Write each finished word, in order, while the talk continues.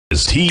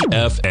is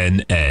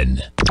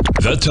TFNN,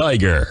 the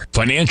Tiger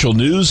Financial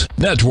News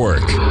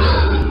Network.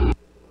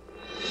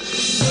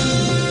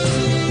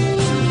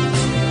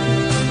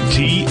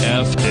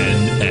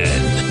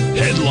 TFNN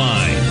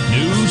Headline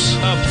News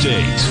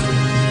Update.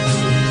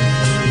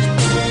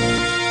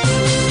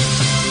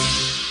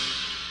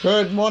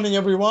 Good morning,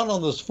 everyone,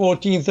 on this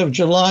 14th of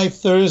July,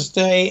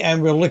 Thursday,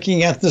 and we're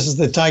looking at, this is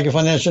the Tiger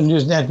Financial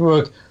News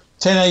Network,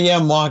 10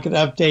 a.m. market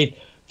update.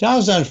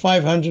 Dow's down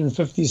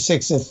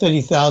 556 at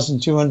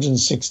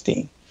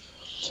 30,216.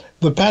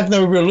 The pattern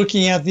that we were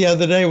looking at the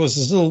other day was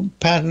this little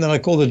pattern that I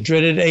call the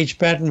dreaded H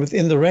pattern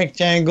within the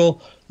rectangle.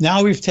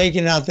 Now we've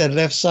taken out that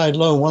left side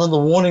low. One of the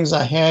warnings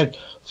I had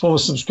for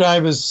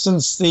subscribers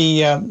since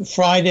the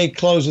Friday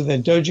close, or the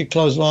doji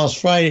close last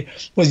Friday,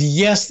 was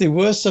yes, there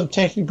were some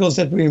technicals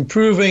that were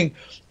improving,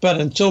 but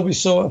until we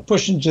saw a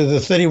push into the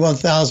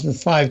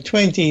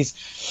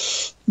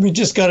 31,520s, we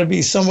just got to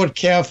be somewhat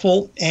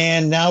careful.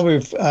 And now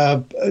we've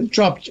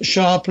dropped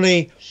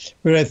sharply.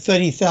 We're at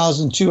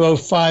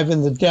 30,205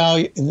 in the Dow.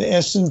 In the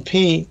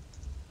S&P,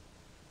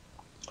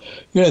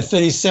 we're at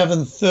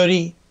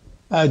 3730,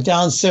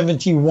 down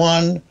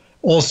 71.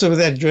 Also with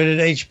that dreaded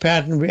H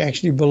pattern, we're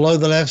actually below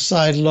the left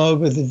side low,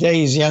 but the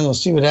day is young. We'll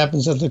see what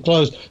happens at the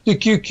close. The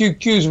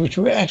QQQs, which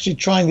were actually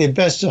trying their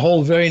best to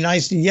hold very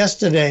nicely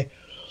yesterday,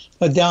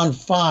 are down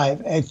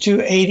 5 at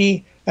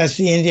 280. That's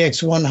the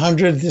index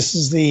 100. This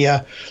is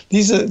the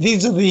these are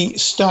the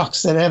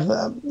stocks that have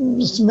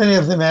many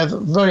of them have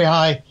very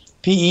high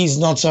PEs,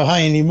 not so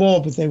high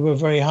anymore, but they were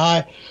very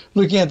high.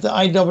 Looking at the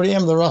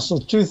IWM, the Russell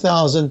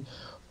 2000.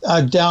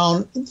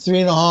 Down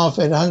 3.5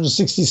 at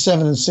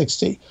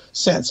 167.60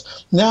 cents.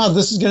 Now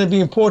this is going to be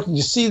important.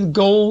 You see the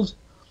gold.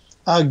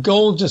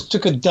 Gold just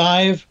took a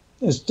dive.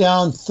 It's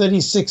down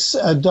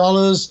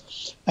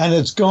 $36, and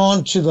it's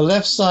gone to the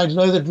left side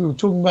low that we were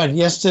talking about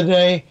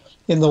yesterday.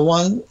 In the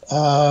one,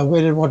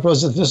 what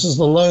was it? This is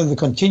the low in the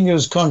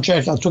continuous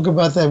contract. I'll talk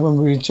about that when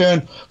we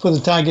return for the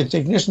Target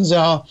Technicians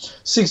Hour.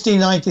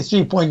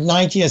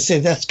 1693.90. I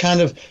said that's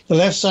kind of the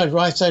left side,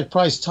 right side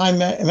price time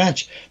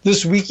match.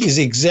 This week is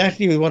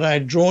exactly what I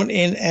had drawn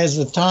in as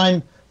the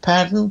time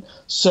pattern.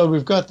 So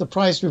we've got the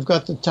price, we've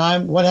got the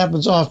time. What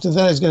happens after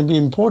that is going to be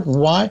important.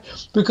 Why?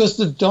 Because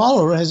the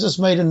dollar has just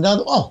made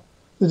another,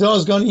 the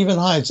dollar's gone even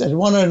higher. It's at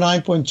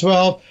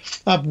 109.12,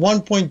 up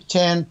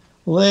 1.10.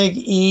 Leg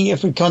E,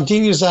 if it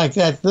continues like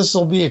that, this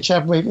will be a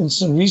Chapman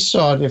instant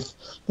restart.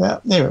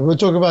 Anyway, we'll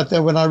talk about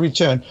that when I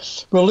return.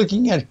 We're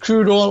looking at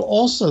crude oil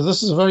also.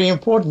 This is very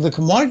important. The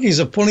commodities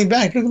are pulling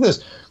back. Look at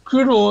this.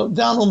 Crude oil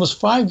down almost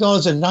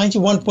 $5 at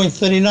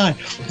 91.39.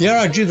 Here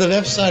I drew the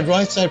left side,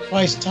 right side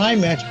price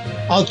time match.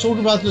 I'll talk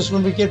about this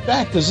when we get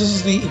back, because this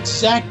is the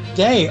exact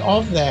day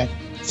of that.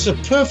 It's a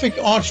perfect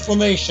arch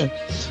formation.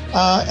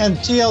 And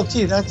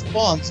TLT, that's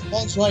bonds.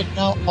 Bonds right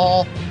now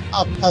are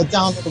up,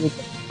 down a little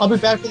bit. I'll be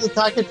back with the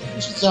Target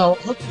Technicians Hour.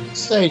 Hook to the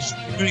stage.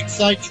 Very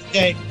exciting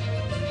day.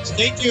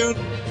 Stay tuned.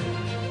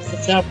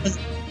 Mr. Chapman,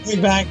 we'll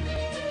be back.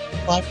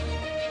 Bye.